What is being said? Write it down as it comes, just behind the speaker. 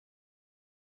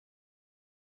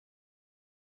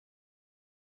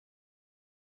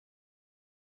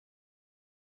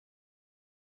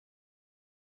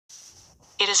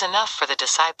It is enough for the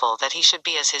disciple that he should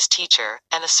be as his teacher,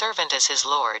 and the servant as his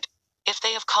Lord. If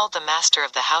they have called the master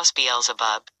of the house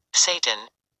Beelzebub, Satan,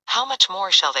 how much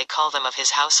more shall they call them of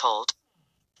his household?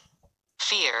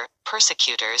 Fear,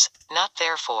 persecutors, not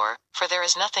therefore, for there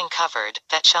is nothing covered,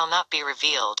 that shall not be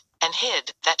revealed, and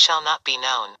hid, that shall not be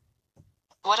known.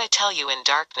 What I tell you in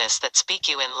darkness that speak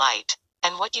you in light,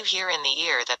 and what you hear in the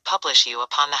ear that publish you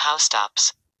upon the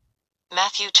housetops.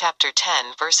 Matthew chapter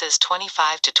 10 verses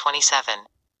 25 to 27.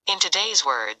 In today's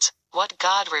words, what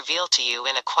God revealed to you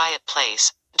in a quiet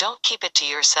place, don't keep it to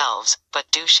yourselves,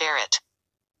 but do share it.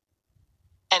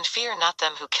 And fear not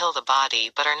them who kill the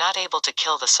body but are not able to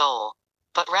kill the soul,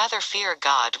 but rather fear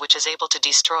God which is able to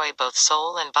destroy both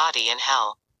soul and body in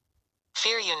hell.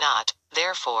 Fear you not,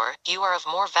 therefore, you are of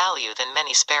more value than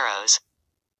many sparrows.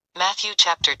 Matthew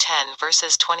chapter 10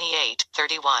 verses 28,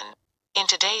 31. In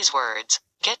today's words,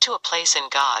 get to a place in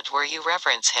God where you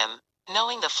reverence Him,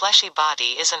 knowing the fleshy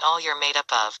body isn't all you're made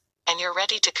up of, and you're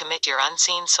ready to commit your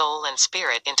unseen soul and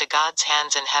spirit into God's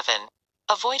hands in heaven,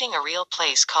 avoiding a real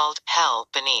place called hell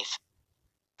beneath.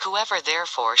 Whoever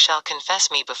therefore shall confess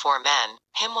me before men,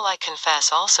 him will I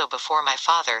confess also before my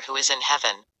Father who is in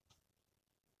heaven.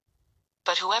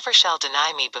 But whoever shall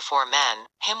deny me before men,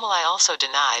 him will I also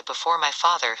deny before my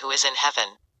Father who is in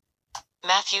heaven.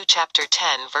 Matthew chapter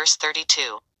 10 verse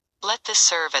 32. Let this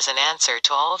serve as an answer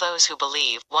to all those who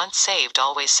believe, once saved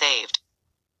always saved.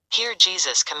 Here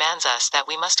Jesus commands us that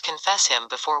we must confess Him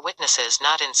before witnesses,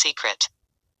 not in secret.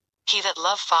 He that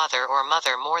love father or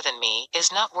mother more than me,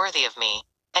 is not worthy of me,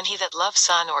 and he that love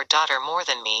son or daughter more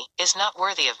than me, is not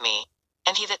worthy of me,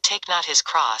 and he that take not his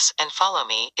cross, and follow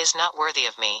me, is not worthy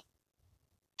of me.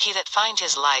 He that find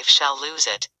his life shall lose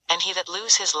it, and he that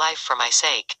lose his life for my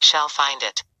sake, shall find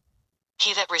it.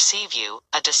 He that receive you,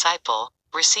 a disciple,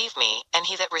 receive me, and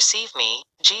he that receive me,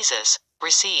 Jesus,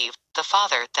 receive, the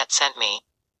Father that sent me.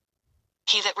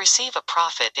 He that receive a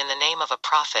prophet in the name of a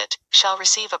prophet, shall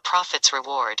receive a prophet's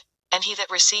reward, and he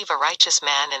that receive a righteous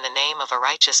man in the name of a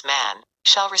righteous man,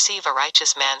 shall receive a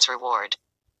righteous man's reward.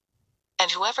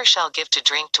 And whoever shall give to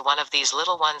drink to one of these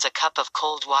little ones a cup of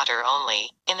cold water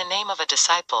only, in the name of a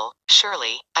disciple,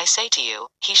 surely, I say to you,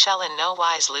 he shall in no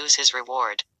wise lose his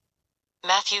reward.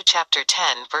 Matthew chapter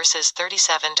 10 verses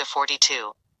 37 to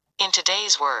 42. In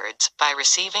today's words, by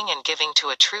receiving and giving to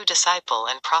a true disciple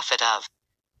and prophet of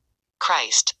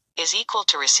Christ, is equal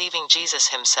to receiving Jesus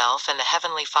Himself and the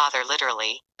Heavenly Father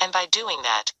literally, and by doing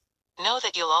that, know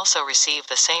that you'll also receive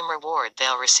the same reward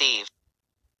they'll receive.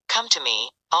 Come to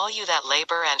me, all you that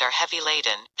labor and are heavy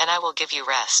laden, and I will give you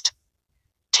rest.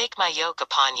 Take my yoke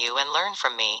upon you and learn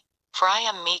from me, for I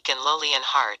am meek and lowly in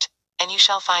heart, and you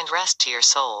shall find rest to your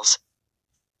souls.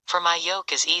 For my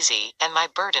yoke is easy, and my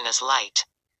burden is light.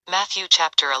 Matthew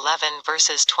chapter 11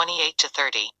 verses 28 to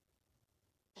 30.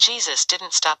 Jesus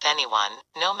didn't stop anyone,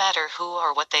 no matter who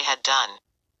or what they had done.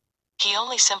 He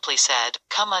only simply said,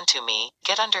 "Come unto me,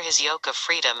 get under His yoke of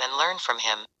freedom and learn from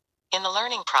Him." In the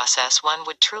learning process one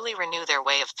would truly renew their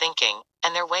way of thinking,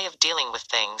 and their way of dealing with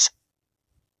things.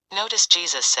 Notice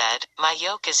Jesus said, "My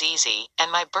yoke is easy, and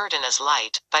my burden is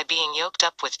light." By being yoked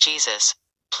up with Jesus,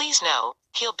 please know,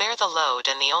 He'll bear the load,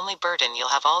 and the only burden you'll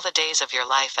have all the days of your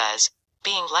life as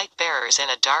being light bearers in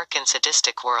a dark and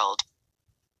sadistic world.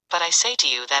 But I say to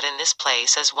you that in this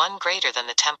place is one greater than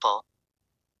the temple.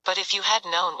 But if you had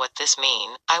known what this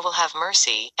mean, I will have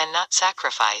mercy, and not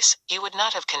sacrifice, you would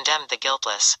not have condemned the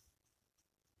guiltless.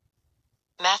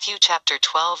 Matthew chapter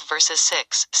 12 verses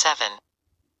 6, 7.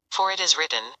 For it is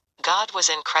written, God was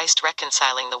in Christ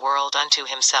reconciling the world unto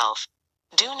Himself.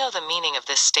 Do know the meaning of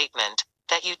this statement,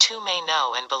 that you too may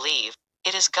know and believe,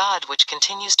 it is God which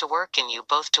continues to work in you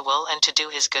both to will and to do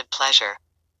His good pleasure.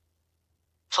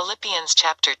 Philippians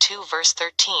chapter 2 verse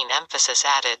 13 emphasis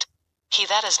added, He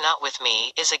that is not with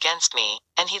me is against me,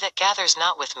 and he that gathers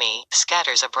not with me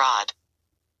scatters abroad.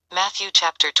 Matthew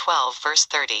chapter 12 verse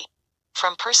 30.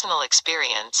 From personal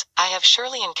experience, I have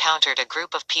surely encountered a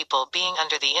group of people being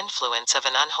under the influence of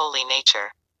an unholy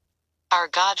nature. Our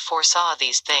God foresaw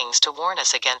these things to warn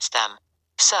us against them.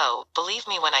 So, believe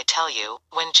me when I tell you,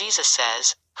 when Jesus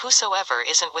says, whosoever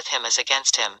isn't with Him is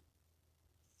against Him.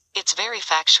 It's very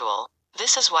factual.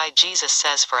 This is why Jesus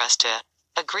says for us to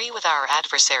agree with our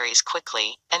adversaries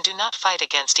quickly, and do not fight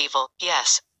against evil.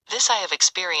 Yes, this I have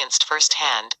experienced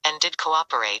firsthand, and did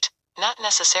cooperate, not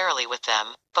necessarily with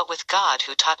them, but with God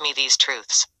who taught me these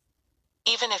truths.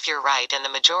 Even if you're right and the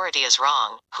majority is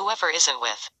wrong, whoever isn't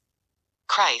with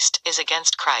Christ is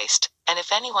against Christ, and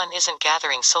if anyone isn't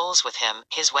gathering souls with Him,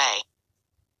 His way,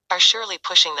 are surely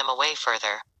pushing them away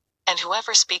further. And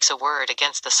whoever speaks a word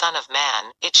against the Son of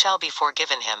Man, it shall be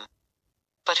forgiven him.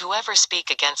 But whoever speak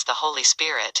against the Holy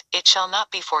Spirit, it shall not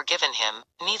be forgiven him,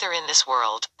 neither in this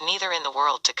world, neither in the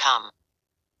world to come.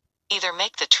 Either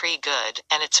make the tree good,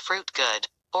 and its fruit good,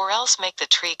 or else make the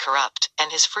tree corrupt,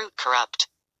 and his fruit corrupt.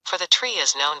 For the tree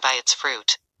is known by its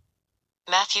fruit.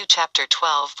 Matthew chapter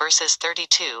 12 verses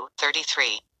 32,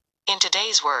 33. In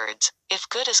today's words, if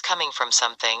good is coming from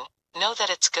something, know that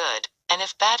it's good, and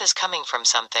if bad is coming from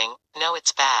something, know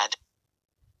it's bad.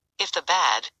 If the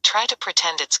bad, try to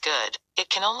pretend it's good, it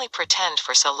can only pretend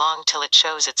for so long till it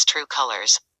shows its true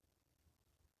colors.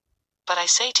 But I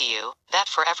say to you, that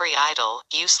for every idle,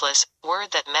 useless,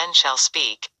 word that men shall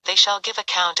speak, they shall give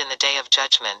account in the day of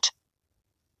judgment.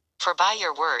 For by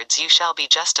your words you shall be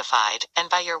justified, and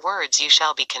by your words you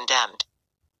shall be condemned.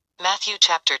 Matthew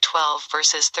chapter 12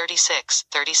 verses 36,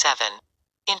 37.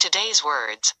 In today's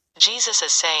words, Jesus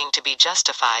is saying to be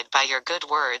justified by your good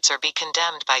words or be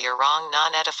condemned by your wrong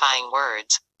non-edifying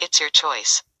words. It's your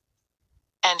choice.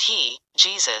 And he,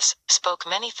 Jesus, spoke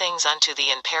many things unto thee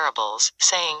in parables,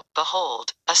 saying,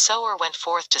 Behold, a sower went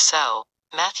forth to sow.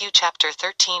 Matthew chapter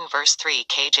 13 verse 3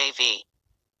 KJV.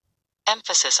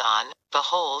 Emphasis on,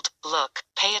 behold, look,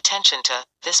 pay attention to,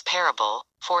 this parable,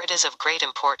 for it is of great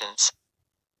importance.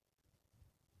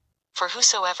 For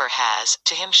whosoever has,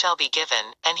 to him shall be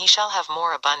given, and he shall have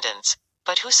more abundance.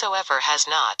 But whosoever has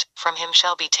not, from him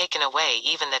shall be taken away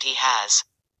even that he has.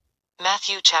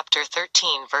 Matthew chapter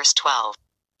 13 verse 12.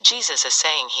 Jesus is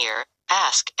saying here,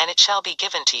 ask, and it shall be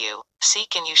given to you,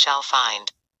 seek and you shall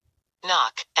find.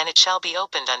 Knock, and it shall be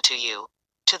opened unto you.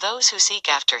 To those who seek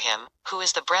after him, who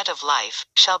is the bread of life,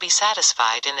 shall be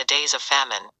satisfied in the days of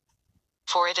famine.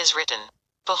 For it is written,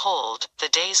 Behold, the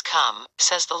days come,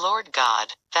 says the Lord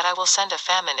God, that I will send a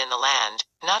famine in the land,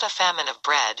 not a famine of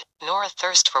bread, nor a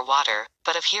thirst for water,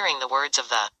 but of hearing the words of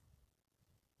the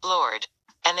Lord.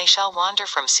 And they shall wander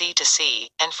from sea to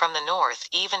sea, and from the north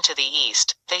even to the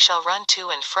east, they shall run to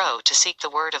and fro to seek the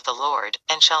word of the Lord,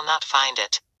 and shall not find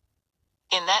it.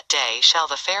 In that day shall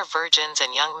the fair virgins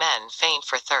and young men faint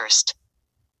for thirst.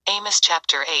 Amos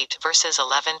chapter 8 verses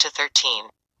 11 to 13.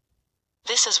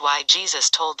 This is why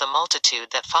Jesus told the multitude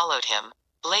that followed him,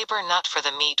 Labor not for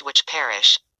the meat which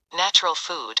perish, natural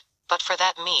food, but for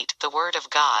that meat, the word of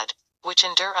God, which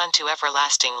endure unto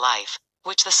everlasting life,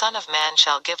 which the Son of Man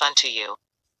shall give unto you.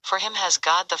 For him has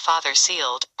God the Father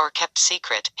sealed, or kept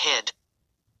secret, hid.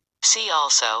 See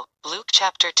also, Luke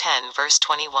chapter 10 verse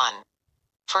 21.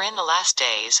 For in the last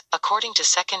days, according to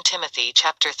 2 Timothy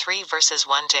chapter 3 verses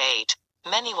 1 to 8,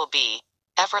 many will be,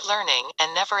 ever learning,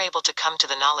 and never able to come to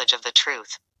the knowledge of the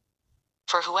truth.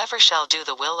 For whoever shall do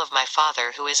the will of my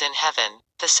Father who is in heaven,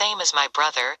 the same is my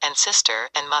brother, and sister,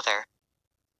 and mother.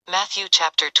 Matthew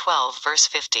chapter 12 verse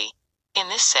 50. In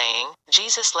this saying,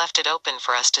 Jesus left it open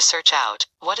for us to search out,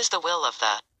 what is the will of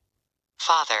the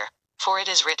Father? For it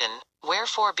is written,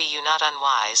 Wherefore be you not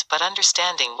unwise but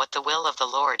understanding what the will of the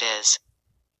Lord is.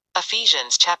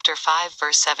 Ephesians chapter 5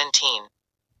 verse 17.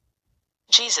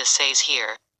 Jesus says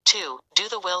here, to do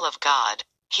the will of God.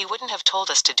 He wouldn't have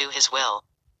told us to do his will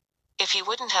if he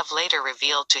wouldn't have later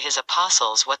revealed to his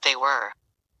apostles what they were.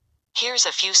 Here's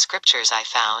a few scriptures I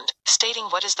found, stating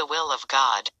what is the will of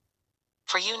God.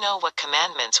 For you know what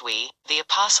commandments we, the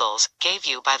apostles, gave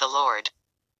you by the Lord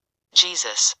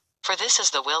Jesus. For this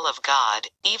is the will of God,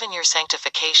 even your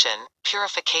sanctification,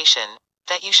 purification,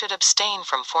 that you should abstain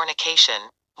from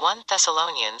fornication. 1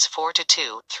 Thessalonians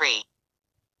 4-2, 3.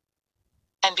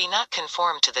 And be not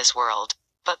conformed to this world,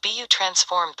 but be you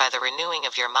transformed by the renewing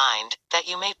of your mind, that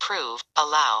you may prove,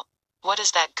 allow, what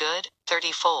is that good,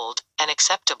 30-fold, and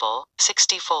acceptable,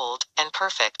 60-fold, and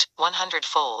perfect,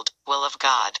 100-fold, will of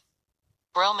God.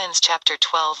 Romans chapter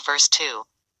 12 verse 2.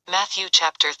 Matthew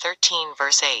chapter 13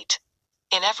 verse 8.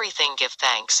 In everything give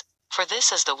thanks, for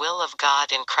this is the will of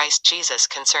God in Christ Jesus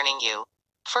concerning you.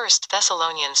 1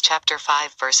 Thessalonians chapter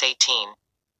 5 verse 18.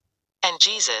 And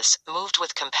Jesus, moved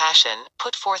with compassion,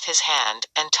 put forth his hand,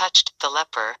 and touched the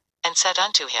leper, and said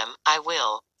unto him, I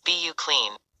will, be you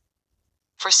clean.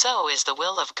 For so is the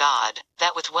will of God,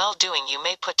 that with well-doing you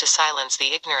may put to silence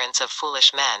the ignorance of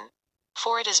foolish men.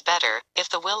 For it is better, if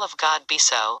the will of God be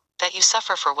so, that you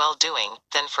suffer for well-doing,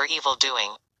 than for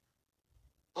evil-doing.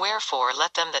 Wherefore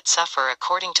let them that suffer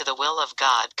according to the will of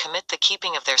God commit the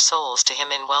keeping of their souls to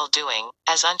him in well-doing,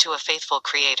 as unto a faithful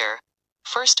Creator.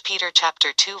 1 Peter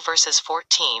chapter 2 verses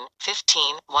 14,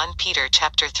 15, 1 Peter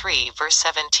chapter 3 verse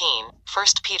 17, 1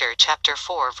 Peter chapter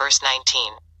 4 verse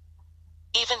 19.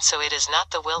 Even so it is not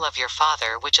the will of your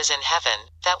Father which is in heaven,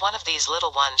 that one of these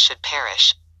little ones should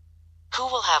perish. Who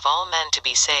will have all men to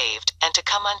be saved, and to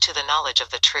come unto the knowledge of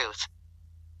the truth.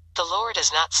 The Lord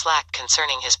is not slack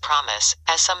concerning his promise,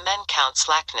 as some men count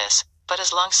slackness, but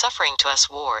is longsuffering to us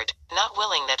ward, not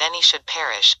willing that any should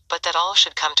perish, but that all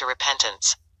should come to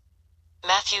repentance.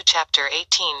 Matthew chapter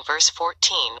 18 verse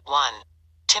 14, 1.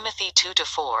 Timothy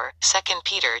 2-4, 2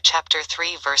 Peter chapter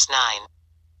 3 verse 9.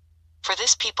 For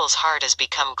this people's heart is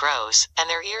become gross, and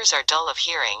their ears are dull of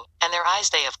hearing, and their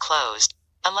eyes they have closed,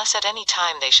 unless at any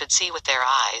time they should see with their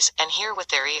eyes, and hear with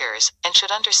their ears, and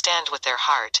should understand with their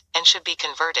heart, and should be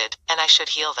converted, and I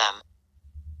should heal them.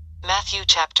 Matthew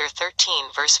chapter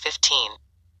 13 verse 15.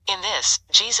 In this,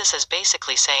 Jesus is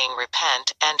basically saying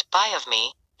repent, and, buy of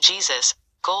me, Jesus,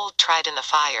 gold tried in the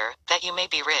fire, that you may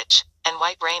be rich, and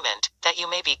white raiment, that you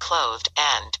may be clothed,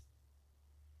 and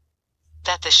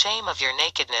that the shame of your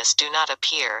nakedness do not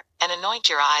appear, and anoint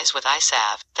your eyes with eye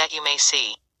salve, that you may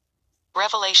see.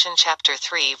 Revelation chapter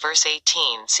 3 verse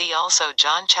 18. See also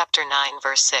John chapter 9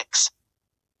 verse 6.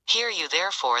 Hear you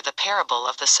therefore the parable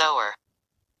of the sower.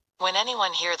 When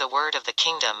anyone hear the word of the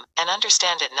kingdom, and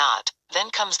understand it not,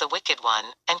 then comes the wicked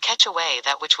one, and catch away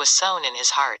that which was sown in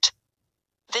his heart.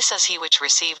 This is he which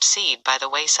received seed by the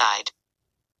wayside.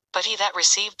 But he that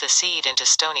received the seed into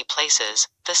stony places,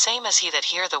 the same as he that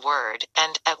hear the word,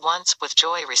 and, at once, with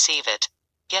joy receive it.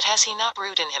 Yet has he not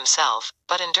root in himself,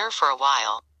 but endure for a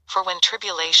while. For when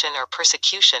tribulation or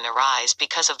persecution arise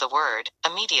because of the word,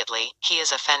 immediately he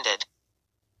is offended.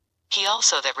 He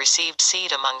also that received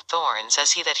seed among thorns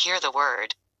is he that hear the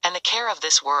word, and the care of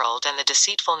this world and the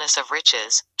deceitfulness of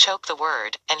riches choke the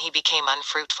word, and he became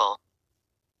unfruitful.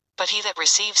 But he that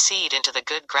receives seed into the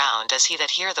good ground is he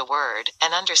that hear the word,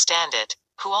 and understand it,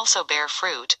 who also bear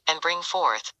fruit, and bring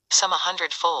forth, some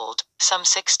 100-fold, some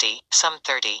 60, some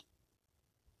 30.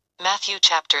 Matthew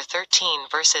chapter 13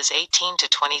 verses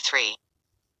 18-23.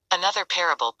 Another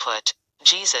parable put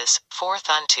Jesus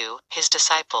forth unto his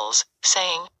disciples,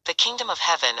 saying, The kingdom of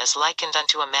heaven is likened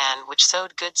unto a man which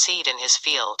sowed good seed in his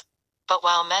field. But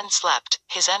while men slept,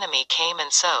 his enemy came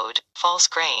and sowed false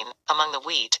grain among the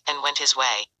wheat, and went his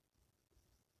way.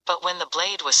 But when the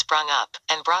blade was sprung up,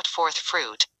 and brought forth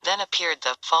fruit, then appeared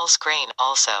the false grain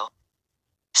also.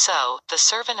 So, the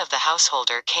servant of the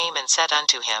householder came and said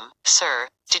unto him, Sir,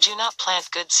 did you not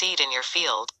plant good seed in your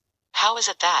field? How is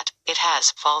it that it has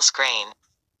false grain?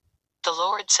 The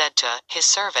Lord said to his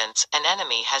servants, An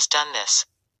enemy has done this.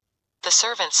 The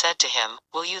servant said to him,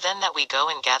 Will you then that we go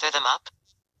and gather them up?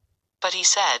 But he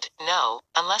said, No,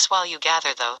 unless while you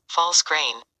gather the false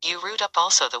grain, you root up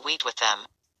also the wheat with them.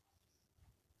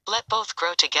 Let both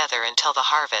grow together until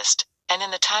the harvest, and in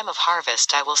the time of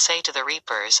harvest I will say to the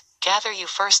reapers, Gather you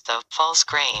first the false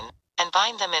grain, and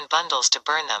bind them in bundles to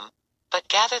burn them, but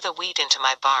gather the wheat into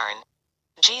my barn.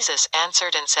 Jesus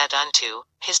answered and said unto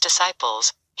his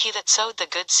disciples, He that sowed the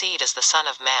good seed is the Son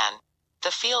of Man.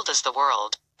 The field is the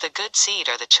world, the good seed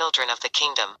are the children of the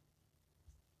kingdom.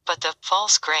 But the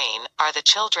false grain are the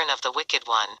children of the wicked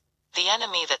one. The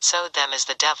enemy that sowed them is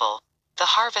the devil.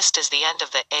 The harvest is the end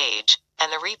of the age,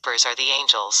 and the reapers are the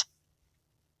angels.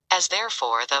 As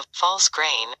therefore the false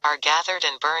grain are gathered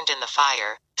and burned in the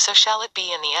fire, so shall it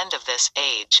be in the end of this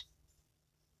age.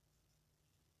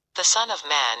 The Son of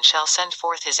Man shall send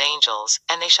forth his angels,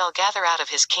 and they shall gather out of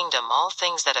his kingdom all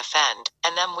things that offend,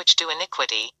 and them which do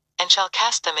iniquity, and shall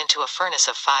cast them into a furnace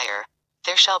of fire.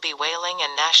 There shall be wailing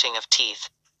and gnashing of teeth.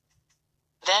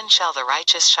 Then shall the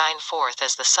righteous shine forth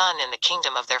as the sun in the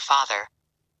kingdom of their Father.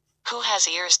 Who has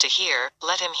ears to hear,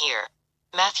 let him hear.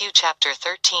 Matthew chapter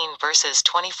 13 verses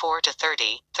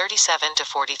 24-30,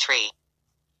 37-43.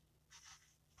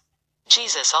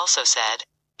 Jesus also said,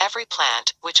 Every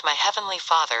plant, which my heavenly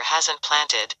Father hasn't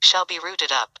planted, shall be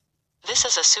rooted up. This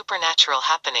is a supernatural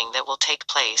happening that will take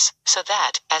place, so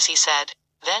that, as he said,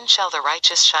 then shall the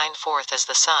righteous shine forth as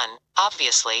the sun.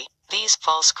 Obviously, these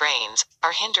false grains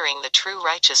are hindering the true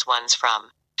righteous ones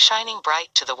from shining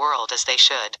bright to the world as they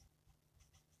should.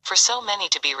 For so many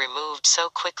to be removed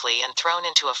so quickly and thrown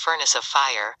into a furnace of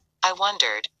fire, I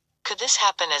wondered, could this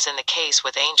happen as in the case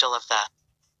with angel of the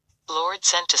Lord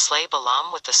sent to slay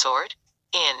Balaam with the sword?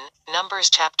 In Numbers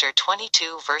chapter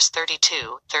 22 verse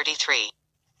 32, 33.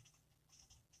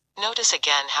 Notice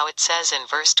again how it says in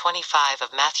verse 25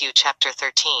 of Matthew chapter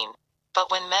 13,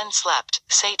 But when men slept,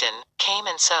 Satan came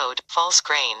and sowed false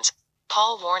grains.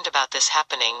 Paul warned about this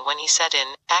happening when he said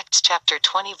in Acts chapter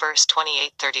 20 verse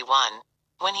 28-31,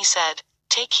 when he said,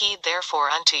 Take heed therefore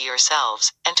unto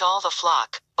yourselves, and to all the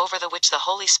flock, over the which the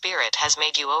Holy Spirit has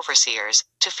made you overseers,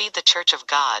 to feed the church of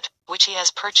God, which he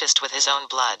has purchased with his own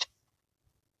blood.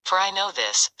 For I know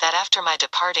this, that after my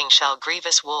departing shall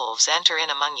grievous wolves enter in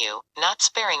among you, not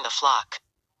sparing the flock.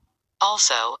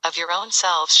 Also, of your own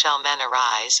selves shall men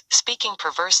arise, speaking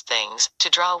perverse things,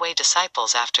 to draw away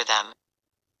disciples after them.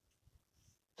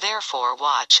 Therefore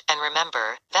watch, and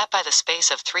remember, that by the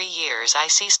space of 3 years I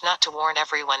ceased not to warn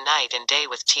everyone night and day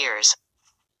with tears.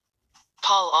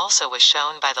 Paul also was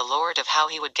shown by the Lord of how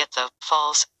he would get the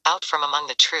false out from among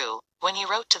the true, when he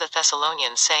wrote to the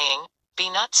Thessalonians saying,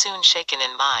 Be not soon shaken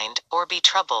in mind, or be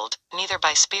troubled, neither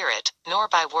by spirit, nor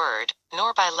by word,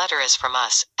 nor by letter as from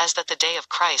us, as that the day of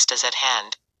Christ is at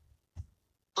hand.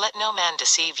 Let no man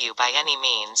deceive you by any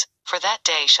means, for that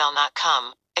day shall not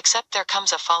come, except there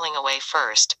comes a falling away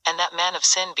first, and that man of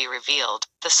sin be revealed,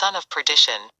 the son of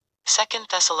perdition. 2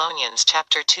 Thessalonians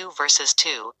chapter 2 verses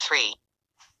 2, 3.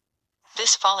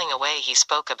 This falling away he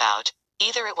spoke about.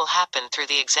 Either it will happen through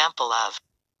the example of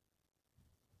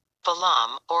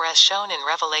Balaam, or as shown in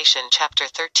Revelation chapter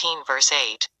 13 verse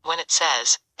 8, when it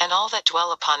says, And all that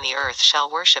dwell upon the earth shall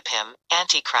worship him,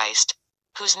 Antichrist,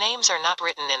 whose names are not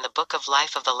written in the book of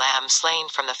life of the Lamb slain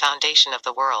from the foundation of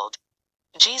the world.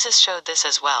 Jesus showed this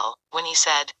as well, when he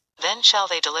said, Then shall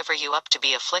they deliver you up to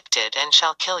be afflicted and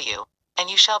shall kill you, and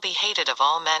you shall be hated of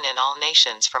all men in all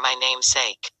nations for my name's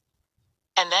sake.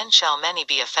 And then shall many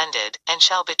be offended, and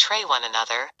shall betray one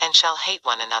another, and shall hate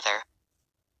one another.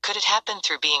 Could it happen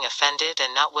through being offended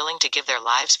and not willing to give their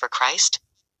lives for Christ?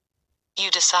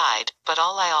 You decide, but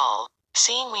all,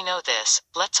 seeing we know this,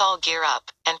 let's all gear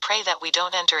up, and pray that we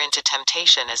don't enter into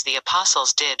temptation as the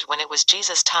apostles did when it was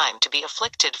Jesus' time to be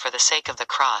afflicted for the sake of the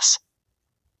cross.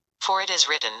 For it is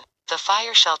written, The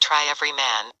fire shall try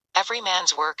every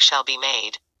man's work shall be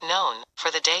made known,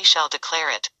 for the day shall declare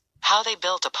it, how they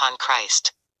built upon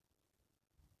Christ.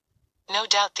 No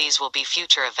doubt these will be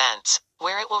future events,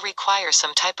 where it will require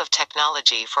some type of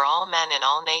technology for all men in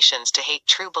all nations to hate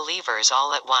true believers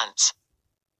all at once.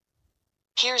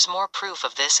 Here's more proof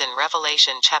of this in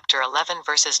Revelation chapter 11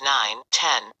 verses 9,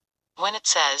 10. When it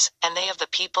says, And they of the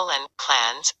people and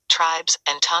clans, tribes,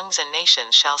 and tongues and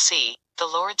nations shall see the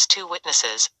Lord's 2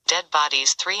 witnesses, dead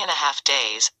bodies 3.5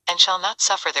 days, and shall not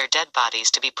suffer their dead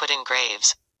bodies to be put in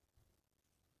graves.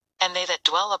 And they that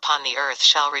dwell upon the earth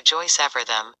shall rejoice ever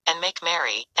them, and make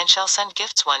merry, and shall send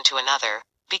gifts one to another,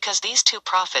 because these 2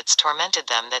 prophets tormented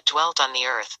them that dwelt on the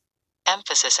earth.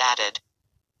 Emphasis added.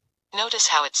 Notice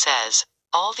how it says,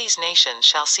 All these nations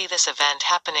shall see this event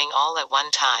happening all at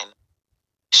one time.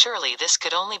 Surely this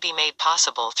could only be made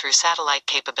possible through satellite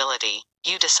capability.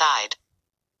 You decide.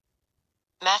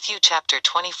 Matthew chapter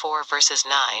 24 verses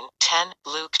 9, 10,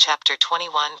 Luke chapter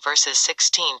 21 verses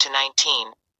 16 to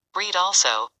 19. Read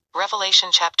also, Revelation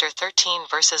chapter 13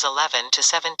 verses 11 to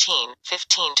 17,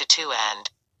 15 to 2 and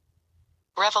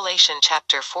Revelation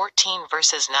chapter 14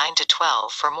 verses 9 to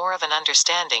 12 for more of an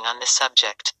understanding on this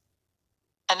subject.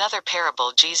 Another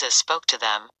parable Jesus spoke to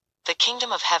them. The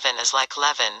kingdom of heaven is like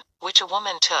leaven, which a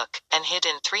woman took, and hid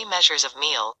in 3 measures of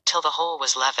meal, till the whole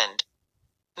was leavened.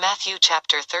 Matthew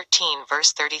chapter 13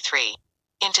 verse 33.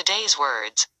 In today's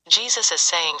words, Jesus is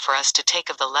saying for us to take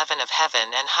of the leaven of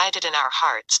heaven and hide it in our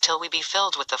hearts till we be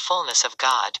filled with the fullness of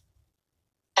God.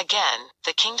 Again,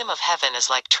 the kingdom of heaven is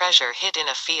like treasure hid in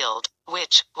a field,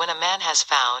 which, when a man has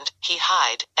found, he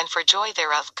hide, and for joy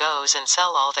thereof goes and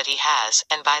sell all that he has,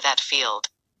 and buy that field.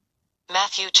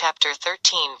 Matthew chapter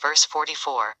 13 verse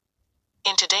 44.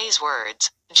 In today's words,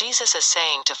 Jesus is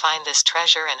saying to find this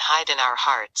treasure and hide in our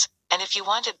hearts, and if you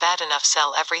want it bad enough,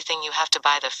 sell everything you have to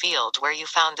buy the field where you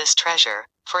found this treasure,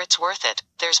 for it's worth it,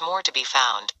 there's more to be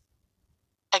found.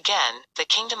 Again, the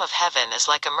kingdom of heaven is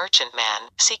like a merchantman,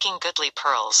 seeking goodly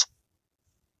pearls,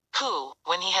 who,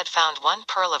 when he had found one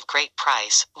pearl of great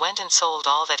price, went and sold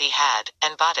all that he had,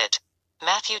 and bought it.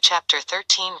 Matthew chapter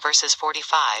 13 verses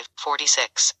 45,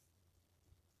 46.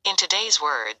 In today's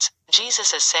words,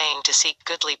 Jesus is saying to seek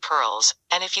goodly pearls,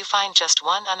 and if you find just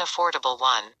one unaffordable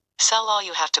one, sell all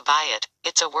you have to buy it,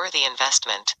 it's a worthy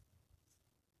investment.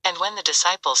 And when the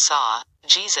disciples saw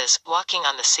Jesus walking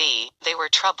on the sea, they were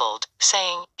troubled,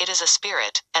 saying, It is a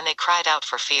spirit, and they cried out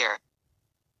for fear.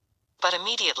 But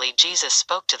immediately Jesus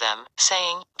spoke to them,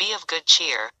 saying, Be of good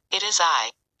cheer, it is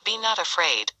I, be not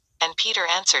afraid. And Peter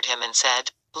answered him and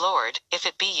said, Lord, if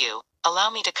it be you, allow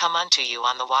me to come unto you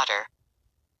on the water.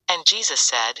 And Jesus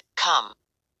said, Come.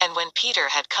 And when Peter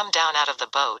had come down out of the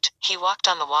boat, he walked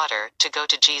on the water, to go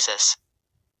to Jesus.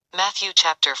 Matthew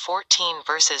chapter 14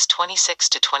 verses 26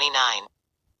 to 29.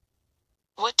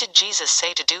 What did Jesus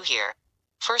say to do here?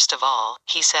 First of all,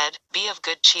 he said, Be of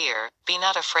good cheer, be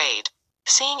not afraid,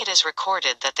 seeing it is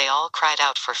recorded that they all cried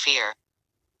out for fear.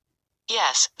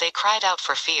 Yes, they cried out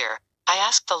for fear. I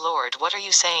asked the Lord, what are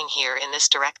you saying here in this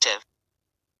directive?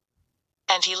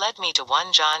 And he led me to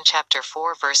 1 John chapter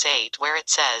 4 verse 8 where it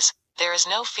says, There is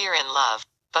no fear in love,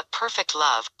 but perfect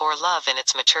love, or love in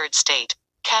its matured state,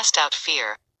 cast out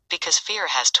fear, because fear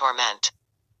has torment.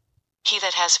 He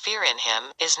that has fear in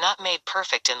him is not made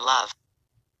perfect in love.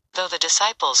 Though the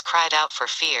disciples cried out for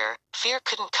fear, fear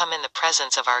couldn't come in the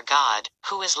presence of our God,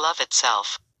 who is love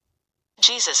itself.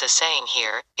 Jesus is saying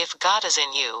here, if God is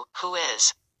in you, who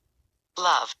is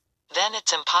love, then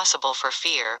it's impossible for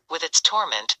fear, with its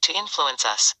torment, to influence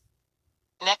us.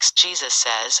 Next Jesus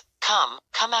says, come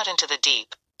out into the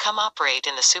deep, come operate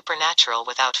in the supernatural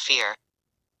without fear.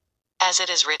 As it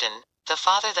is written, the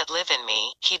Father that live in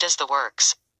me, he does the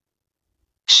works.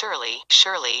 Surely,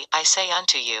 I say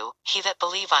unto you, he that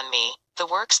believe on me, the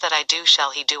works that I do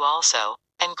shall he do also,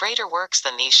 and greater works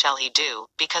than these shall he do,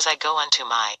 because I go unto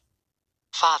my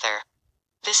Father.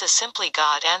 This is simply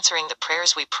God answering the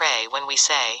prayers we pray when we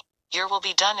say, your will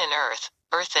be done in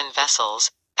earthen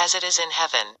vessels, as it is in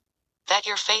heaven. That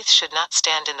your faith should not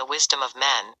stand in the wisdom of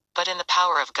men, but in the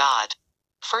power of God.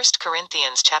 1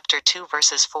 Corinthians chapter 2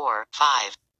 verses 4,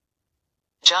 5.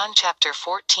 John chapter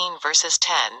 14 verses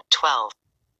 10, 12.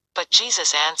 But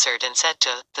Jesus answered and said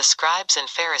to the scribes and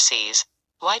Pharisees,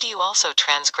 why do you also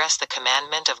transgress the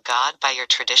commandment of God by your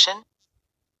tradition?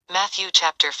 Matthew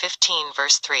chapter 15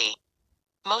 verse 3.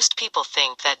 Most people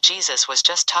think that Jesus was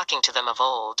just talking to them of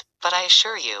old, but I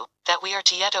assure you, that we are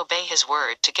to yet obey his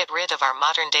word to get rid of our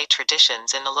modern-day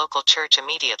traditions in the local church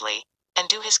immediately, and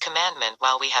do his commandment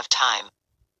while we have time.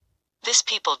 This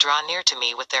people draw near to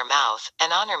me with their mouth,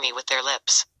 and honor me with their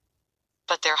lips.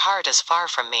 But their heart is far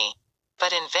from me.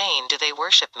 But in vain do they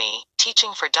worship me,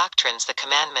 teaching for doctrines the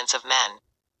commandments of men.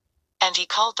 And he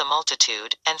called the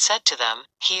multitude, and said to them,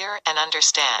 hear and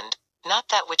understand, not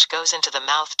that which goes into the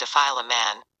mouth defile a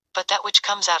man, but that which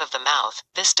comes out of the mouth,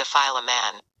 this defile a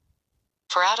man.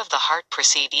 For out of the heart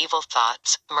proceed evil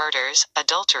thoughts, murders,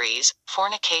 adulteries,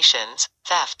 fornications,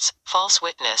 thefts, false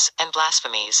witness, and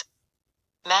blasphemies.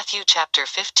 Matthew chapter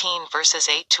 15 verses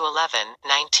 8 to 11,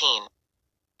 19.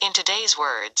 In today's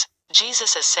words,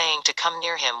 Jesus is saying to come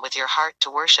near him with your heart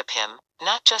to worship him,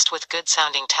 not just with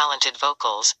good-sounding talented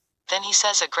vocals. Then he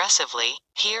says aggressively,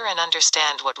 hear and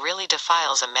understand what really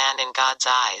defiles a man in God's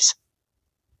eyes.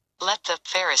 Let the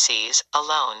Pharisees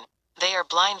alone. They are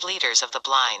blind leaders of the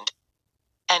blind.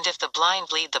 And if the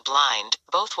blind lead the blind,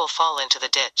 both will fall into the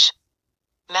ditch.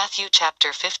 Matthew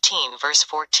chapter 15 verse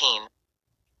 14.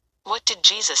 What did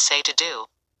Jesus say to do?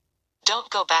 Don't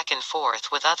go back and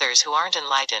forth with others who aren't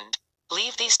enlightened.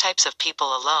 Leave these types of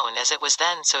people alone, as it was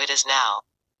then so it is now.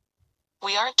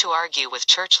 We aren't to argue with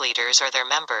church leaders or their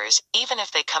members, even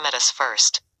if they come at us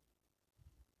first.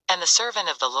 And the servant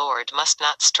of the Lord must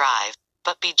not strive,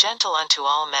 but be gentle unto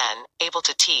all men, able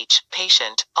to teach,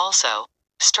 patient, also.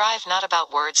 Strive not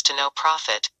about words to no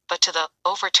profit, but to the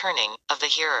overturning of the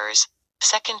hearers.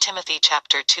 2 Timothy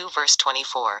chapter 2 verse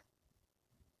 24.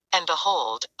 And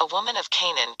behold, a woman of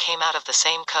Canaan came out of the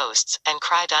same coasts, and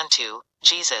cried unto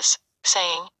Jesus,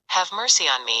 saying, have mercy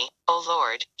on me, O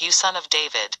Lord, you son of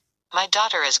David. My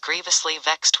daughter is grievously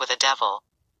vexed with a devil.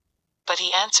 But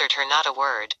he answered her not a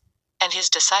word. And his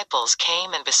disciples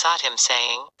came and besought him,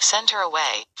 saying, send her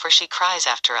away, for she cries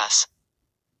after us.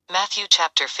 Matthew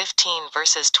chapter 15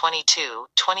 verses 22,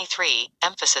 23,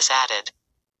 emphasis added.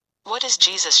 What is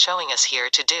Jesus showing us here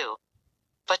to do?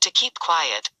 But to keep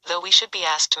quiet, though we should be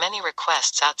asked many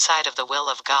requests outside of the will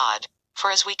of God, for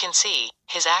as we can see,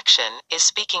 his action is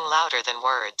speaking louder than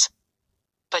words.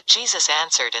 But Jesus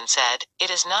answered and said, it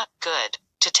is not good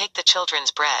to take the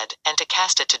children's bread, and to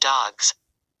cast it to dogs.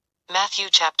 Matthew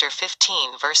chapter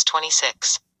 15 verse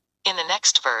 26. In the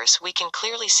next verse we can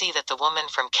clearly see that the woman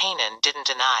from Canaan didn't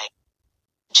deny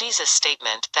Jesus'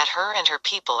 statement that her and her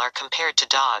people are compared to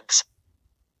dogs.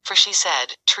 For she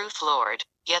said, truth, Lord,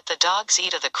 yet the dogs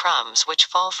eat of the crumbs which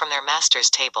fall from their master's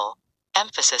table.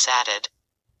 Emphasis added.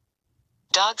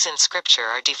 Dogs in Scripture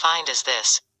are defined as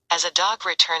this. As a dog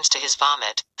returns to his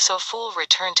vomit, so a fool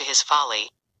returned to his folly,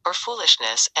 or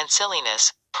foolishness and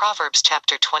silliness. Proverbs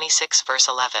chapter 26 verse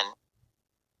 11.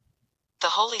 The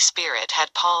Holy Spirit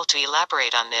had Paul to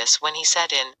elaborate on this when he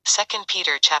said in 2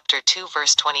 Peter chapter 2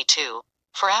 verse 22,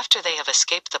 for after they have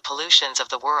escaped the pollutions of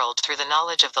the world through the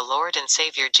knowledge of the Lord and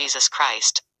Savior Jesus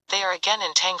Christ, they are again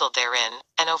entangled therein,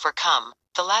 and overcome.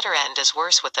 The latter end is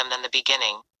worse with them than the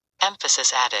beginning.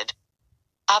 Emphasis added.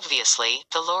 Obviously,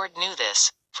 the Lord knew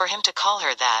this. For him to call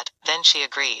her that, then she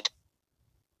agreed.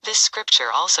 This scripture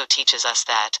also teaches us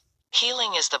that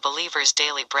healing is the believer's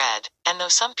daily bread, and though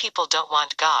some people don't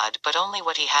want God but only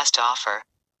what he has to offer,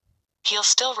 he'll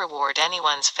still reward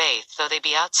anyone's faith though they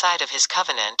be outside of his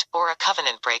covenant, or a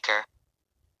covenant breaker.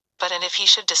 But and if he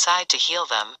should decide to heal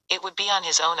them, it would be on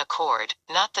his own accord,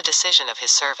 not the decision of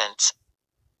his servants.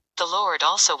 The Lord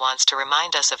also wants to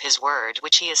remind us of his word,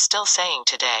 which he is still saying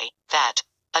today, that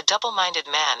a double-minded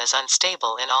man is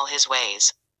unstable in all his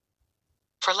ways.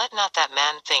 For let not that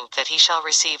man think that he shall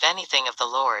receive anything of the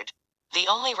Lord. The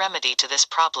only remedy to this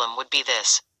problem would be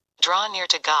this: draw near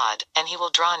to God, and he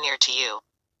will draw near to you.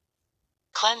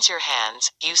 Cleanse your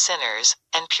hands, you sinners,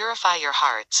 and purify your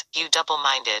hearts, you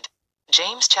double-minded.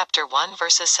 James chapter 1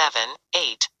 verses 7,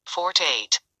 8,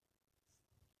 4-8.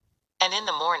 And in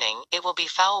the morning it will be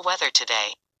foul weather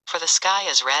today, for the sky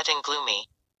is red and gloomy.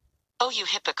 O you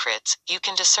hypocrites, you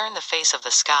can discern the face of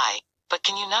the sky, but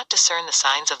can you not discern the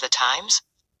signs of the times?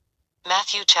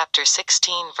 Matthew chapter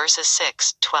 16 verses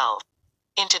 6, 12.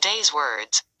 In today's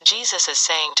words, Jesus is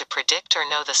saying to predict or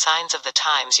know the signs of the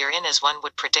times you're in as one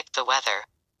would predict the weather.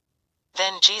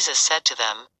 Then Jesus said to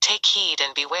them, take heed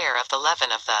and beware of the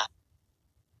leaven of the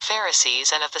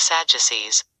Pharisees and of the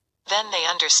Sadducees. Then they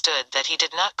understood that he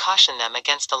did not caution them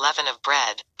against the leaven of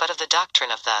bread, but of the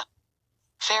doctrine of the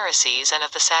Pharisees and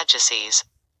of the Sadducees.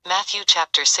 Matthew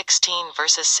chapter 16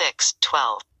 verses 6,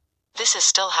 12. This is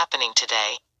still happening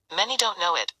today. Many don't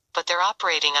know it, but they're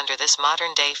operating under this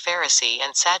modern-day Pharisee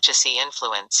and Sadducee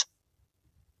influence.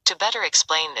 To better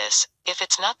explain this, if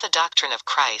it's not the doctrine of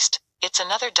Christ, it's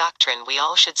another doctrine. We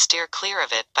all should steer clear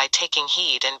of it by taking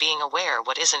heed and being aware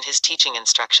what isn't his teaching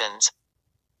instructions.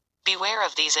 Beware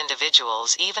of these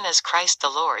individuals, even as Christ the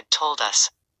Lord told us.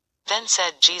 Then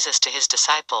said Jesus to his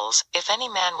disciples, if any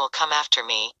man will come after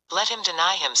me, let him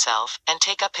deny himself, and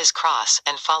take up his cross,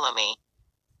 and follow me.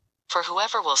 For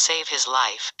whoever will save his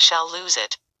life, shall lose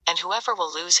it, and whoever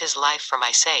will lose his life for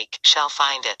my sake, shall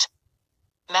find it.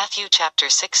 Matthew chapter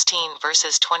 16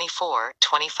 verses 24,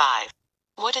 25.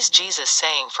 What is Jesus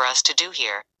saying for us to do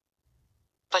here?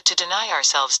 But to deny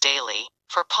ourselves daily,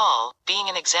 for Paul, being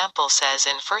an example, says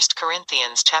in 1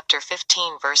 Corinthians chapter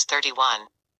 15 verse 31,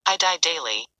 I die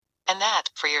daily, and that,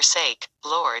 for your sake,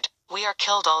 Lord, we are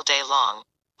killed all day long.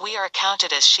 We are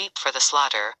accounted as sheep for the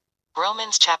slaughter.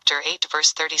 Romans chapter 8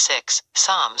 verse 36,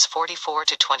 Psalms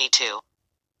 44-22.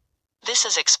 This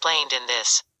is explained in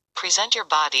this: present your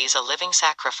bodies a living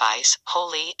sacrifice,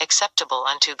 holy, acceptable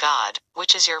unto God,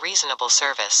 which is your reasonable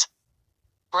service.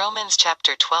 Romans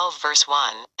chapter 12 verse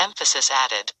 1, emphasis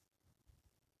added.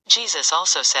 Jesus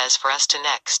also says for us to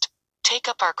next take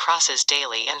up our crosses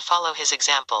daily and follow his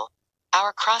example.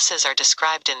 Our crosses are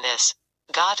described in this: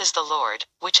 God is the Lord,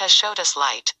 which has showed us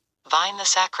light, vine the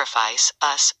sacrifice,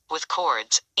 us, with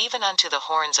cords, even unto the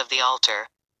horns of the altar.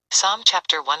 Psalm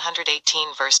chapter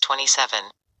 118 verse 27.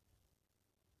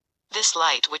 This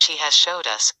light which he has showed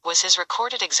us, was his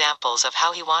recorded examples of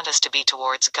how he wants us to be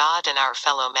towards God and our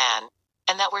fellow man,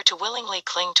 and that we're to willingly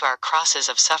cling to our crosses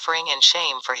of suffering and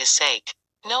shame for his sake,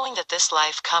 knowing that this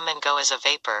life come and go as a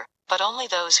vapor, but only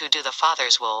those who do the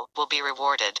Father's will be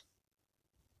rewarded.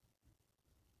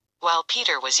 While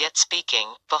Peter was yet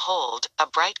speaking, behold, a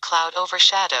bright cloud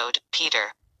overshadowed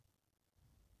Peter,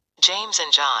 James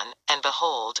and John, and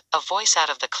behold, a voice out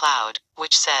of the cloud,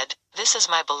 which said, This is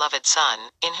my beloved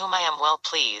Son, in whom I am well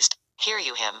pleased, hear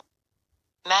you him.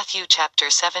 Matthew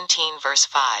chapter 17 verse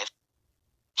 5.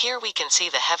 Here we can see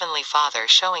the Heavenly Father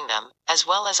showing them, as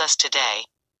well as us today,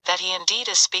 that he indeed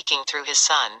is speaking through his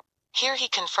Son. Here he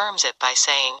confirms it by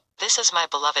saying, This is my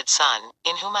beloved Son,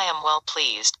 in whom I am well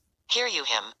pleased, hear you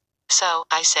him. So,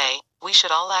 I say, we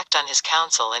should all act on his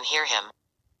counsel and hear him.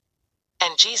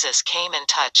 And Jesus came and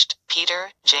touched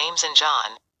Peter, James and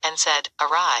John, and said,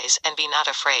 Arise and be not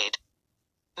afraid.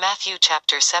 Matthew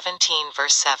chapter 17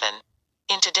 verse 7.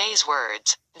 In today's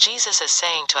words, Jesus is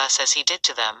saying to us as he did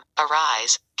to them,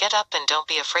 Arise, get up and don't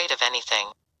be afraid of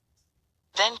anything.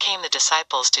 Then came the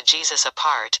disciples to Jesus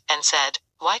apart, and said,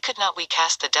 Why could not we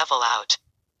cast the devil out?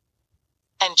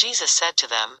 And Jesus said to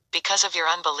them, Because of your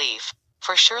unbelief.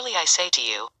 For surely I say to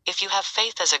you, if you have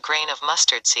faith as a grain of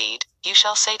mustard seed, you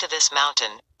shall say to this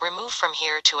mountain, Remove from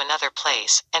here to another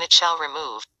place, and it shall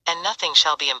remove, and nothing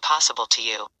shall be impossible to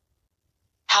you.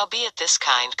 Howbeit this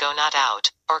kind go not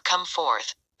out, or come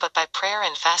forth, but by prayer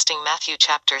and fasting. Matthew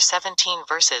chapter 17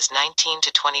 verses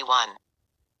 19-21.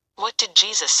 What did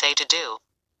Jesus say to do?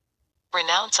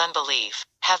 Renounce unbelief,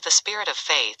 have the spirit of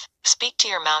faith, speak to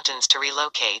your mountains to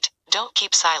relocate, don't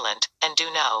keep silent, and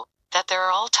do know that there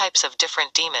are all types of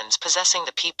different demons possessing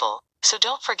the people, so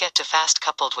don't forget to fast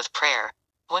coupled with prayer,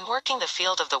 when working the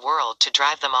field of the world to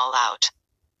drive them all out.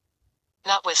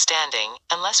 Notwithstanding,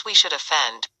 unless we should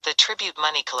offend the tribute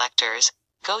money collectors,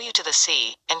 go you to the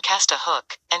sea, and cast a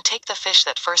hook, and take the fish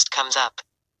that first comes up,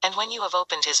 and when you have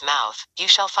opened his mouth, you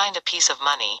shall find a piece of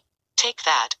money. Take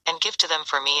that, and give to them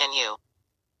for me and you.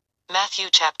 Matthew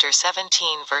chapter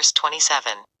 17 verse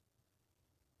 27.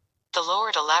 The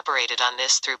Lord elaborated on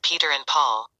this through Peter and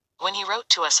Paul, when he wrote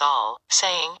to us all,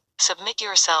 saying, Submit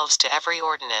yourselves to every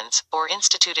ordinance, or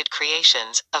instituted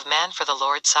creations, of man for the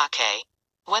Lord's sake,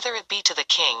 whether it be to the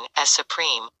king, as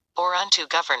supreme, or unto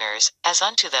governors, as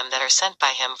unto them that are sent by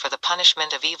him for the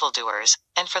punishment of evildoers,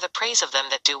 and for the praise of them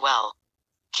that do well.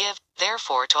 Give,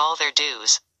 therefore, to all their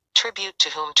dues, tribute to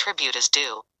whom tribute is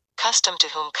due, custom to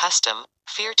whom custom,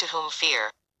 fear to whom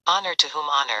fear, honor to whom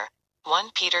honor.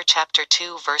 1 Peter chapter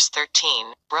 2 verse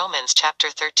 13, Romans chapter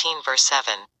 13 verse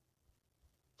 7.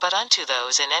 But unto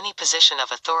those in any position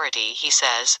of authority he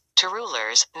says, to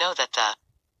rulers, know that the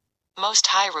Most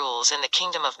High rules in the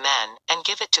kingdom of men, and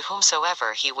give it to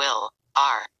whomsoever he will.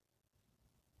 Are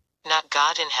not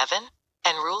God in heaven,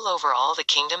 and rule over all the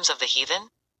kingdoms of the heathen?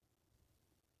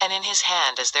 And in his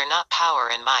hand is there not power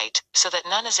and might, so that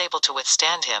none is able to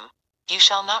withstand him? You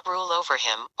shall not rule over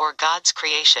him, or God's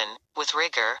creation, with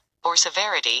rigor, or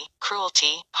severity,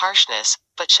 cruelty, harshness,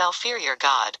 but shall fear your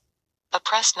God.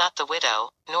 Oppress not the widow,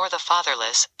 nor the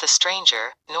fatherless, the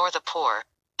stranger, nor the poor,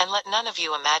 and let none of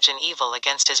you imagine evil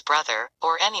against his brother,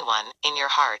 or anyone, in your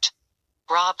heart.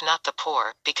 Rob not the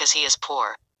poor, because he is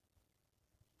poor.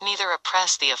 Neither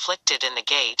oppress the afflicted in the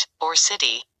gate, or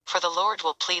city, for the Lord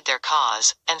will plead their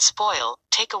cause, and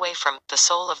take away from the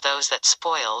soul of those that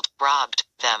spoiled, robbed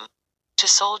them. To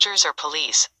soldiers or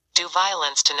police, do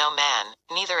violence to no man,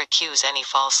 neither accuse any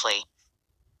falsely.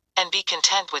 And be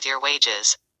content with your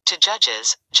wages. To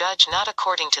judges, judge not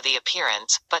according to the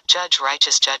appearance, but judge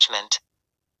righteous judgment.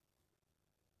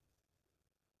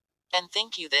 And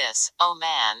think you this, O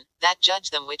man, that judge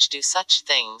them which do such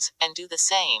things, and do the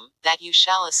same, that you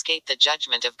shall escape the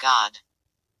judgment of God.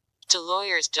 To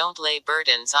lawyers don't lay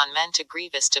burdens on men too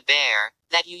grievous to bear,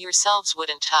 that you yourselves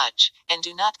wouldn't touch, and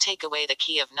do not take away the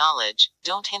key of knowledge,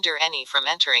 don't hinder any from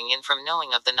entering in from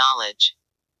knowing of the knowledge.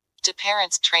 To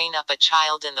parents train up a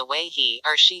child in the way he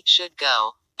or she should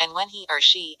go, and when he or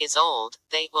she is old,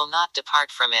 they will not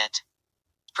depart from it.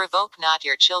 Provoke not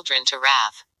your children to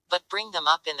wrath, but bring them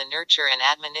up in the nurture and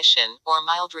admonition, or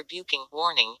mild rebuking,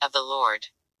 warning, of the Lord.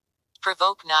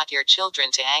 Provoke not your children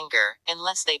to anger,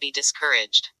 unless they be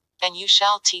discouraged. And you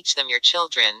shall teach them your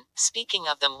children, speaking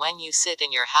of them when you sit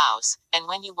in your house, and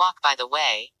when you walk by the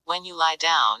way, when you lie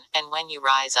down, and when you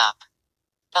rise up.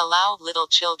 Allow little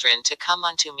children to come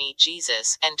unto me,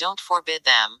 Jesus, and don't forbid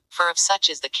them, for of such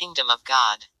is the kingdom of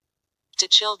God. To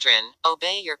children,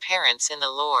 obey your parents in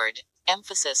the Lord.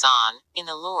 Emphasis on, in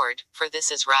the Lord, for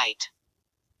this is right.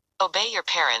 Obey your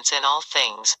parents in all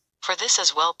things, for this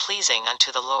is well pleasing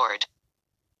unto the Lord.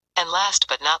 And last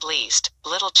but not least,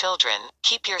 little children,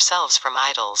 keep yourselves from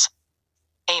idols.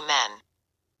 Amen.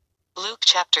 Luke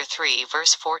chapter 3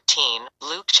 verse 14,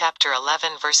 Luke chapter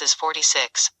 11 verses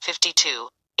 46, 52,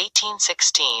 18,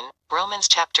 16, Romans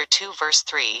chapter 2 verse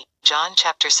 3, John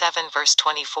chapter 7 verse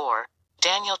 24,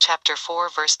 Daniel chapter 4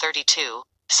 verse 32,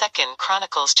 2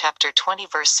 Chronicles chapter 20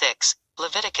 verse 6,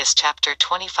 Leviticus chapter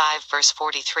 25 verse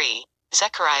 43,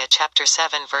 Zechariah chapter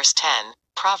 7 verse 10,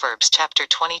 Proverbs chapter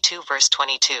 22 verse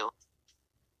 22.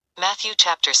 Matthew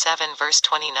chapter 7 verse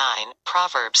 29,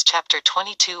 Proverbs chapter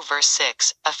 22 verse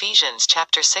 6, Ephesians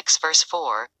chapter 6 verse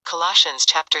 4, Colossians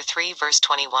chapter 3 verse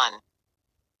 21.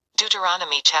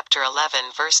 Deuteronomy chapter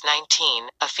 11 verse 19,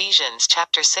 Ephesians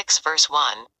chapter 6 verse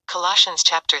 1, Colossians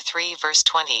chapter 3 verse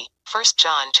 20, 1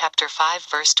 John chapter 5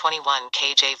 verse 21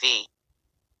 KJV.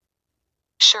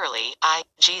 Surely, I,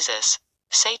 Jesus,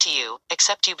 say to you,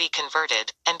 except you be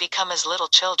converted, and become as little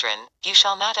children, you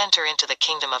shall not enter into the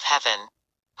kingdom of heaven.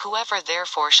 Whoever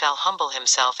therefore shall humble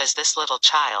himself as this little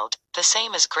child, the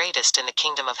same is greatest in the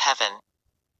kingdom of heaven.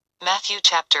 Matthew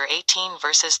chapter 18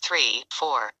 verses 3,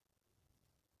 4.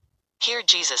 Here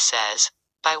Jesus says,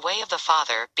 by way of the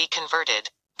Father, be converted,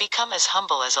 become as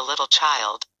humble as a little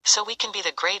child, so we can be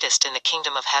the greatest in the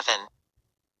kingdom of heaven.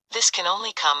 This can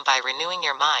only come by renewing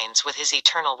your minds with his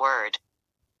eternal word.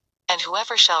 And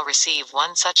whoever shall receive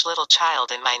one such little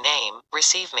child in my name,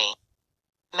 receive me.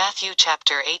 Matthew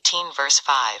chapter 18 verse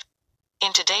 5.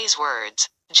 In today's words,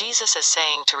 Jesus is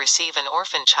saying to receive an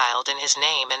orphan child in his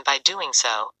name, and by doing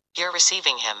so, you're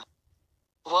receiving him.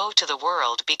 Woe to the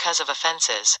world because of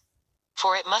offenses.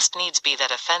 For it must needs be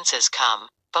that offenses come,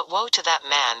 but woe to that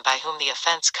man by whom the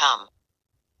offense come.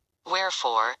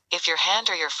 Wherefore, if your hand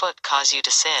or your foot cause you to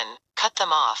sin, cut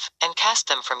them off, and cast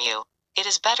them from you. It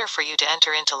is better for you to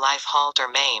enter into life halt or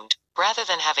maimed, rather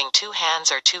than having 2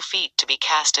 hands or 2 feet to be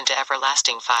cast into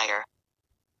everlasting fire.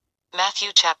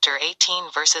 Matthew chapter 18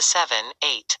 verses 7,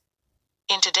 8.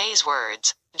 In today's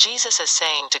words, Jesus is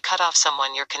saying to cut off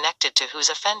someone you're connected to who's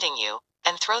offending you,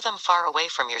 and throw them far away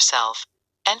from yourself.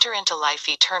 Enter into life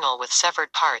eternal with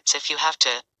severed parts if you have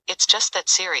to. It's just that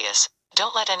serious.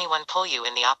 Don't let anyone pull you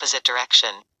in the opposite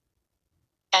direction.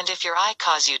 And if your eye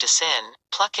cause you to sin,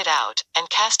 pluck it out, and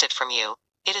cast it from you.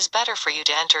 It is better for you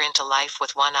to enter into life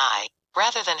with one eye,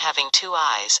 rather than having 2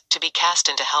 eyes, to be cast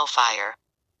into hellfire.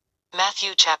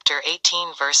 Matthew chapter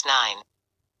 18 verse 9.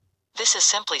 This is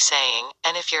simply saying,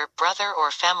 and if your brother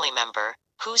or family member,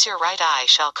 whose your right eye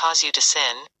shall cause you to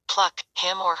sin, pluck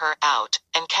him or her out,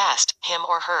 and cast him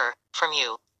or her from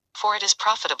you. For it is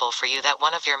profitable for you that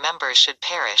one of your members should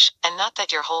perish, and not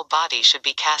that your whole body should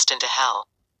be cast into hell.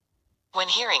 When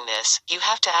hearing this, you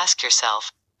have to ask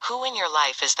yourself, who in your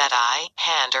life is that eye,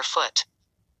 hand or foot?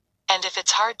 And if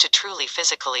it's hard to truly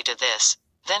physically do this,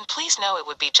 then please know it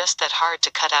would be just that hard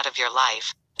to cut out of your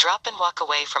life, drop and walk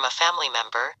away from a family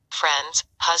member, friends,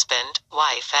 husband,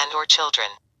 wife and or children.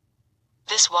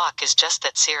 This walk is just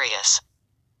that serious.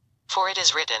 For it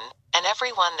is written, and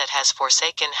every one that has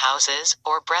forsaken houses,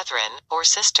 or brethren, or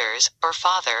sisters, or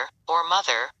father, or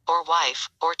mother, or wife,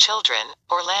 or children,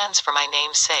 or lands for my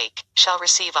name's sake, shall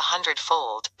receive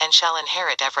 100-fold, and shall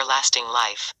inherit everlasting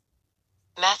life.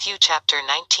 Matthew chapter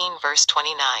 19 verse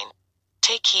 29.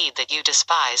 Take heed that you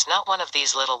despise not one of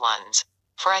these little ones.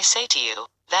 For I say to you,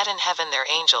 that in heaven their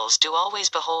angels do always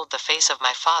behold the face of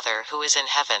my Father who is in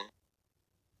heaven.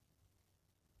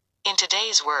 In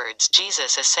today's words,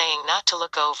 Jesus is saying not to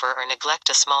look over or neglect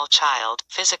a small child,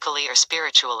 physically or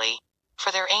spiritually,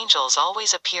 for their angels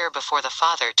always appear before the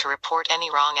Father to report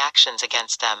any wrong actions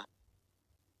against them.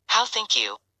 How think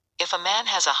you? If a man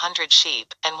has 100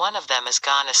 sheep, and one of them is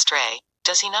gone astray,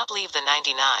 does he not leave the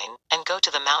 99, and go to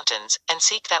the mountains, and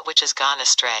seek that which is gone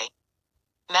astray?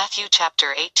 Matthew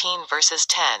chapter 18 verses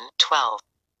 10, 12.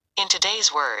 In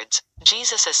today's words,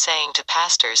 Jesus is saying to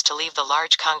pastors to leave the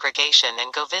large congregation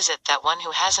and go visit that one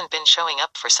who hasn't been showing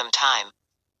up for some time.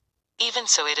 Even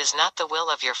so it is not the will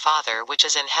of your Father which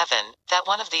is in heaven, that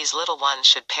one of these little ones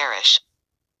should perish.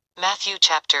 Matthew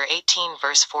chapter 18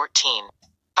 verse 14.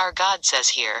 Our God says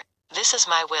here, this is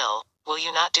my will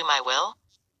you not do my will?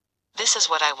 This is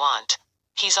what I want.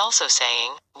 He's also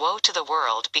saying, woe to the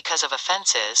world because of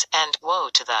offenses, and woe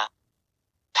to the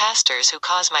pastors who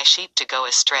cause my sheep to go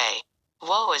astray.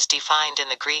 Woe is defined in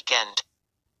the Greek and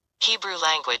Hebrew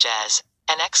language as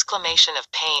an exclamation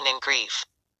of pain and grief.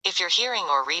 If you're hearing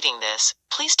or reading this,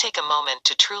 please take a moment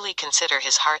to truly consider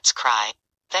his heart's cry,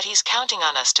 that he's counting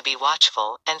on us to be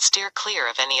watchful and steer clear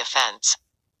of any offense.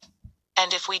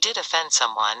 And if we did offend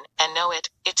someone, and know it,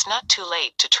 it's not too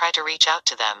late to try to reach out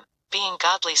to them, being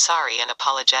godly sorry and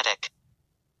apologetic.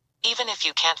 Even if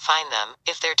you can't find them,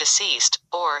 if they're deceased,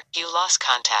 or you lost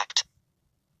contact.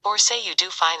 Or say you do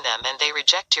find them and they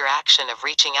reject your action of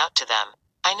reaching out to them,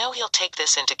 I know he'll take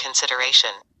this into consideration.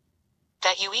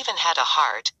 That you even had a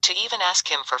heart to even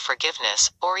ask him for forgiveness,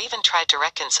 or even tried to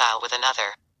reconcile with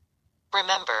another.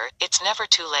 Remember, it's never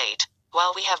too late,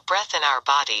 while we have breath in our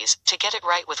bodies, to get it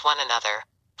right with one another,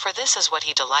 for this is what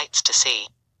he delights to see.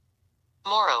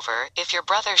 Moreover, if your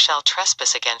brother shall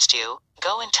trespass against you,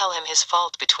 go and tell him his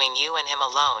fault between you and him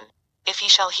alone. If he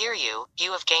shall hear you,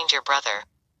 you have gained your brother.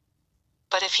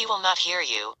 But if he will not hear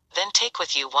you, then take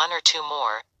with you 1 or 2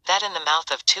 more, that in the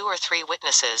mouth of 2 or 3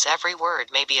 witnesses every word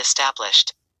may be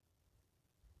established.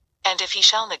 And if he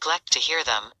shall neglect to hear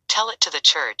them, tell it to the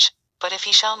church, but if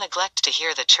he shall neglect to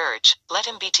hear the church, let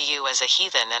him be to you as a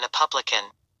heathen and a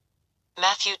publican.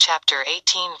 Matthew chapter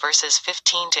 18 verses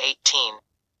 15 to 18.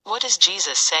 What is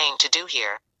Jesus saying to do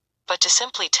here? But to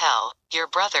simply tell your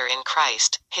brother in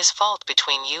Christ his fault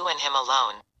between you and him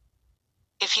alone.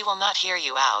 If he will not hear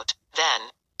you out, then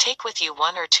take with you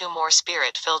 1 or 2 more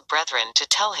spirit-filled brethren to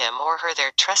tell him or her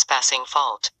their trespassing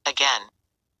fault again.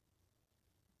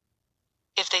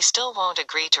 If they still won't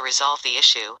agree to resolve the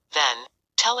issue, then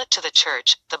tell it to the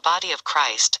church, the body of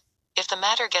Christ. If the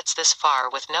matter gets this far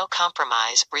with no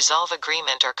compromise, resolve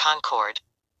agreement or concord,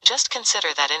 just consider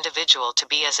that individual to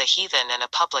be as a heathen and a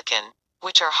publican,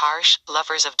 which are harsh,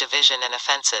 lovers of division and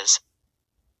offenses.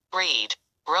 Read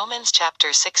Romans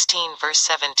chapter 16 verse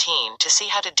 17 to see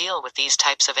how to deal with these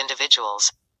types of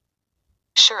individuals.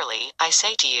 Surely, I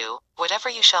say to you, whatever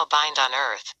you shall bind on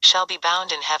earth, shall be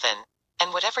bound in heaven,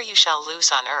 and whatever you shall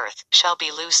loose on earth, shall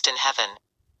be loosed in heaven.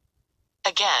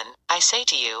 Again, I say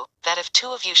to you, that if 2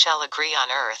 of you shall agree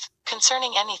on earth,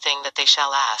 concerning anything that they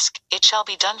shall ask, it shall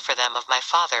be done for them of my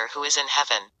Father who is in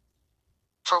heaven.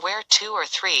 For where 2 or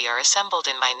 3 are assembled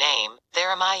in my name, there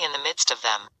am I in the midst of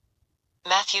them.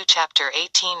 Matthew chapter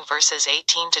 18 verses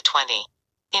 18 to 20.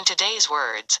 In today's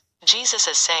words, Jesus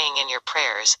is saying in your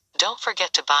prayers, don't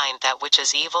forget to bind that which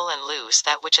is evil and loose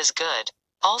that which is good,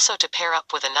 also to pair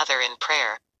up with another in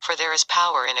prayer, for there is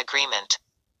power in agreement.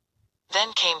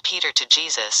 Then came Peter to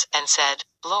Jesus, and said,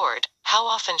 Lord, how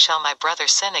often shall my brother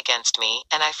sin against me,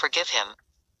 and I forgive him?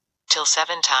 Till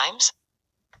 7 times?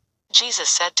 Jesus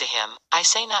said to him, I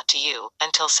say not to you,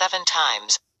 until 7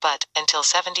 times, but, until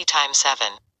 70 times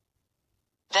 7.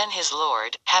 Then his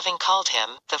lord, having called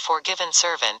him, the forgiven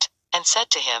servant, and said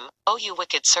to him, O you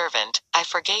wicked servant, I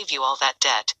forgave you all that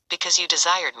debt, because you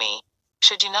desired me.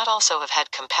 Should you not also have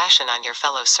had compassion on your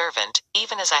fellow servant,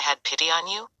 even as I had pity on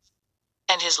you?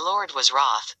 And his lord was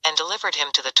wroth, and delivered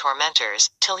him to the tormentors,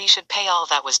 till he should pay all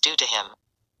that was due to him.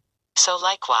 So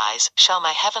likewise shall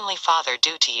my heavenly Father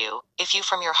do to you, if you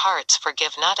from your hearts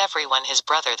forgive not everyone his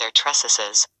brother their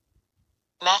trespasses.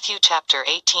 Matthew chapter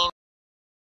 18